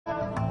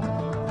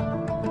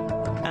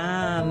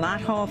Mott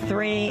Hall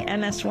 3,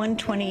 MS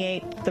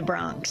 128, the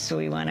Bronx.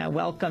 We want to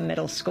welcome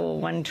Middle School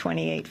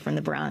 128 from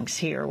the Bronx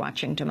here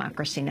watching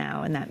Democracy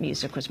Now! And that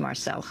music was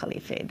Marcel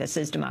Khalife. This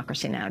is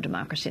Democracy Now!,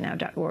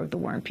 democracynow.org, the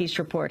War and Peace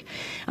Report.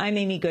 I'm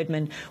Amy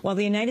Goodman. While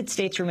the United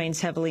States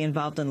remains heavily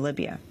involved in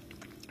Libya,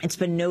 it's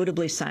been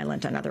notably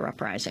silent on other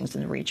uprisings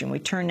in the region. We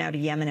turn now to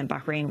Yemen and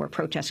Bahrain, where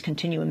protests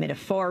continue amid a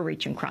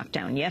far-reaching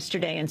crackdown.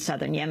 Yesterday in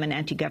southern Yemen,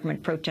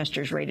 anti-government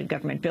protesters raided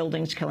government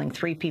buildings, killing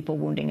 3 people,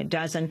 wounding a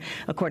dozen,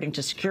 according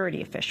to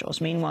security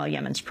officials. Meanwhile,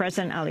 Yemen's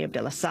president, Ali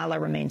Abdullah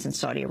Saleh, remains in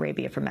Saudi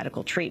Arabia for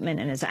medical treatment.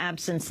 In his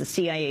absence, the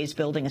CIA is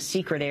building a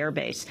secret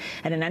airbase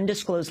at an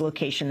undisclosed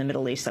location in the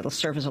Middle East that will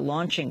serve as a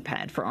launching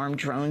pad for armed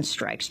drone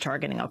strikes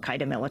targeting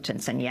al-Qaeda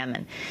militants in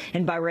Yemen.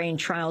 In Bahrain,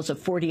 trials of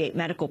 48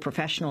 medical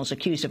professionals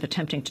accused of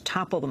attempting to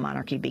topple the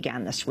monarchy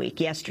began this week.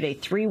 Yesterday,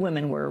 3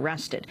 women were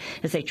arrested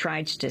as they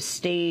tried to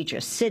stage a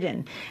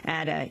sit-in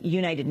at a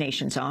United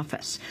Nations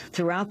office.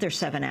 Throughout their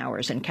 7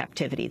 hours in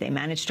captivity, they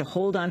managed to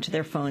hold onto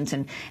their phones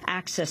and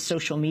access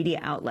social media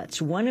outlets.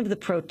 One of the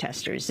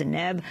protesters,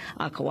 Zineb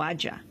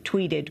Al-Khawaja,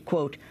 tweeted,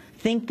 quote,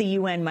 "Think the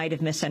UN might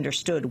have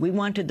misunderstood. We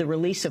wanted the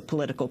release of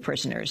political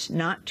prisoners,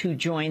 not to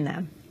join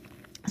them."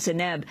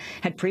 Zineb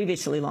had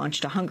previously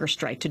launched a hunger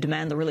strike to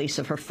demand the release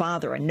of her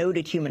father, a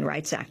noted human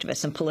rights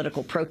activist and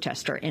political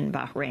protester in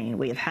Bahrain.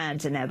 We have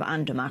had Zineb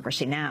on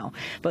Democracy Now!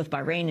 Both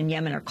Bahrain and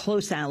Yemen are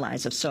close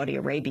allies of Saudi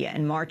Arabia.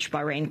 In March,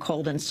 Bahrain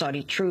called in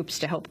Saudi troops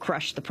to help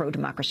crush the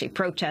pro-democracy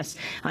protests.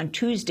 On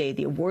Tuesday,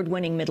 the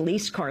award-winning Middle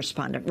East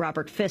correspondent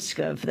Robert Fisk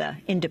of The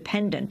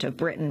Independent of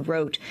Britain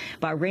wrote,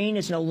 "Bahrain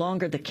is no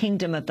longer the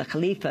kingdom of the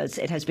Khalifas.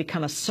 It has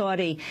become a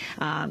Saudi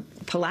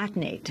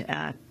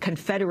Palatinate,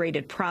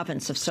 confederated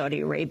province of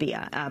Saudi Arabia,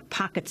 a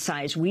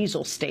pocket-sized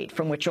weasel state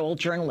from which all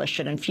journalists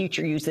should in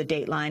future use the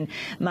dateline,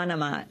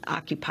 Manama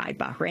occupied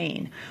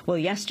Bahrain." Well,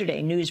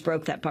 yesterday, news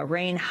broke that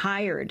Bahrain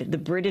hired the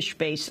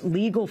British-based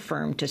legal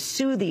firm to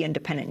sue the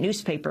independent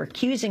newspaper,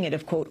 accusing it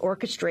of, quote,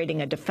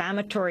 orchestrating a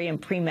defamatory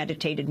and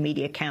premeditated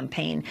media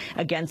campaign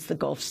against the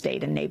Gulf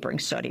state and neighboring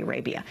Saudi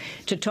Arabia.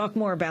 To talk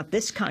more about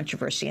this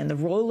controversy and the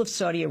role of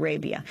Saudi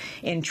Arabia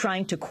in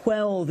trying to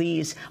quell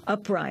these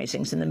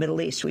uprisings in the Middle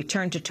East, we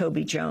turn to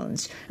Toby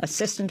Jones,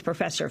 assistant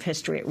professor of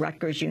history at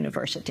Rutgers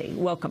University.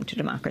 Welcome to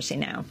Democracy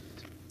Now!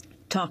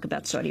 Talk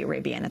about Saudi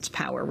Arabia and its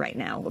power right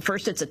now.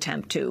 First, its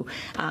attempt to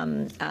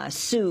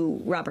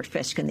sue Robert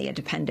Fisk and The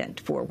Independent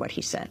for what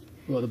he said.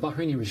 Well, the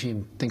Bahraini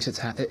regime thinks it's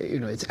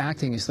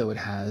acting as though it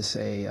has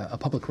a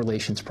public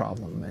relations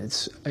problem.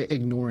 It's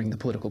ignoring the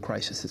political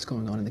crisis that's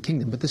going on in the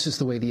kingdom. But this is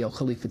the way the El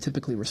Khalifa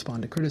typically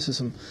respond to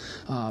criticism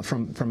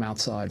from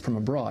outside, from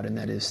abroad, and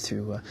that is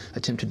to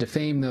attempt to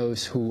defame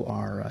those who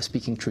are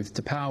speaking truth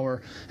to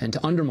power and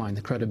to undermine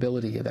the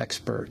credibility of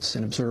experts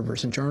and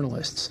observers and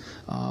journalists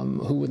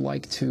who would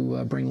like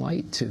to bring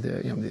light to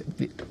the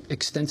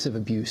extensive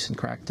abuse and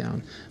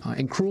crackdown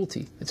and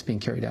cruelty that's being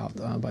carried out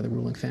by the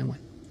ruling family.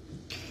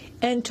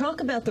 And talk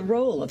about the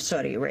role of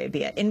Saudi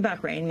Arabia in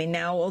Bahrain. I mean,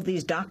 now all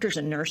these doctors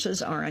and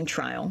nurses are on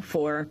trial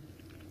for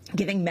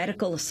giving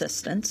medical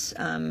assistance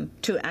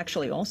to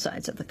actually all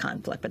sides of the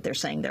conflict, but they're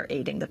saying they're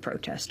aiding the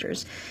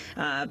protesters.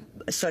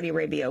 Saudi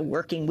Arabia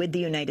working with the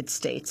United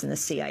States in the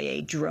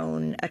CIA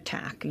drone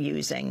attack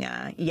using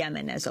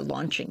Yemen as a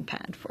launching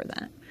pad for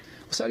that.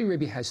 Saudi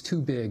Arabia has 2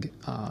 big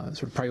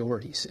sort of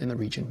priorities in the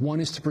region. One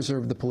is to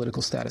preserve the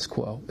political status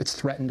quo. It's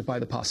threatened by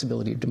the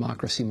possibility of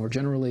democracy more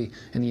generally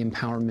and the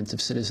empowerment of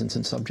citizens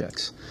and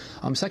subjects.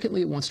 Secondly,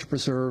 it wants to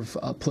preserve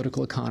a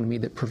political economy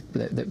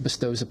that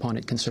bestows upon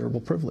it considerable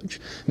privilege.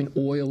 I mean,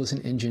 oil is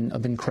an engine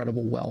of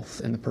incredible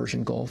wealth in the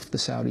Persian Gulf. The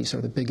Saudis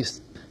are the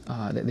biggest.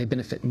 They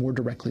benefit more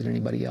directly than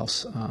anybody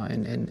else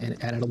and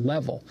at a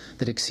level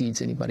that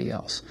exceeds anybody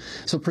else.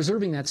 So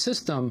preserving that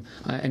system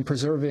and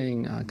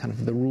preserving kind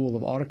of the rule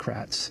of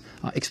autocrats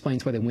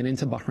explains why they went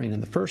into Bahrain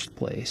in the first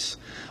place.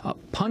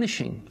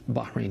 Punishing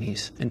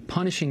Bahrainis and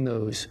punishing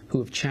those who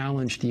have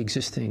challenged the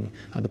existing,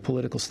 the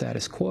political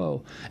status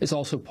quo is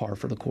also par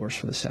for the course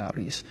for the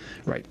Saudis.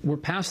 Right? We're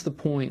past the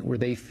point where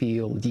they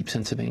feel a deep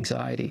sense of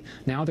anxiety.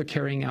 Now they're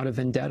carrying out a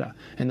vendetta,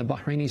 and the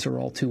Bahrainis are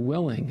all too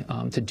willing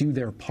to do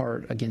their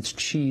part against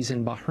Shias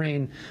in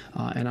Bahrain,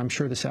 and I'm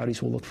sure the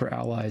Saudis will look for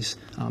allies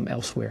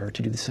elsewhere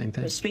to do the same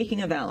thing.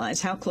 Speaking of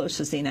allies, how close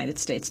is the United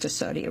States to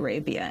Saudi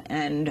Arabia,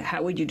 and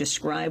how would you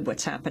describe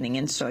what's happening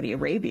in Saudi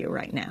Arabia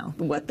right now,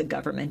 what the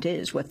government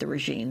is, what the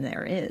regime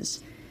there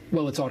is?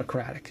 Well, it's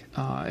autocratic,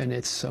 and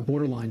it's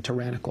borderline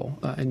tyrannical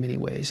in many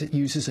ways. It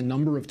uses a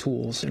number of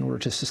tools in order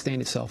to sustain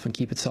itself and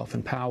keep itself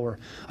in power.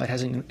 It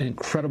has an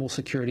incredible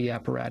security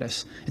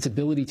apparatus. Its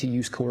ability to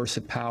use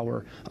coercive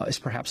power is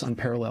perhaps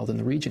unparalleled in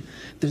the region.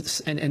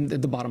 And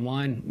the bottom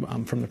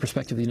line, from the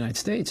perspective of the United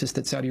States, is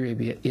that Saudi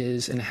Arabia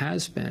is and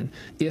has been,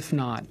 if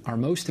not our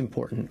most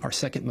important, our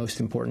second most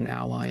important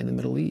ally in the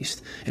Middle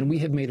East. And we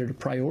have made it a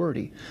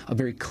priority,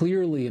 very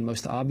clearly and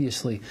most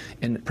obviously,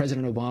 in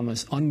President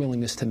Obama's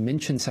unwillingness to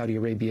mention Saudi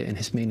Arabia in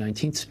his May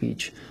 19th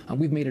speech.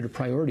 We've made it a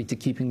priority to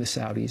keeping the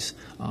Saudis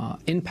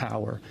in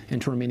power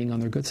and to remaining on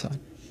their good side.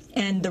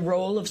 And the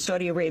role of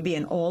Saudi Arabia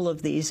in all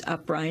of these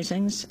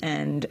uprisings,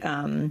 and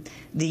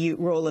the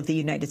role of the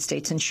United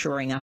States in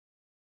shoring up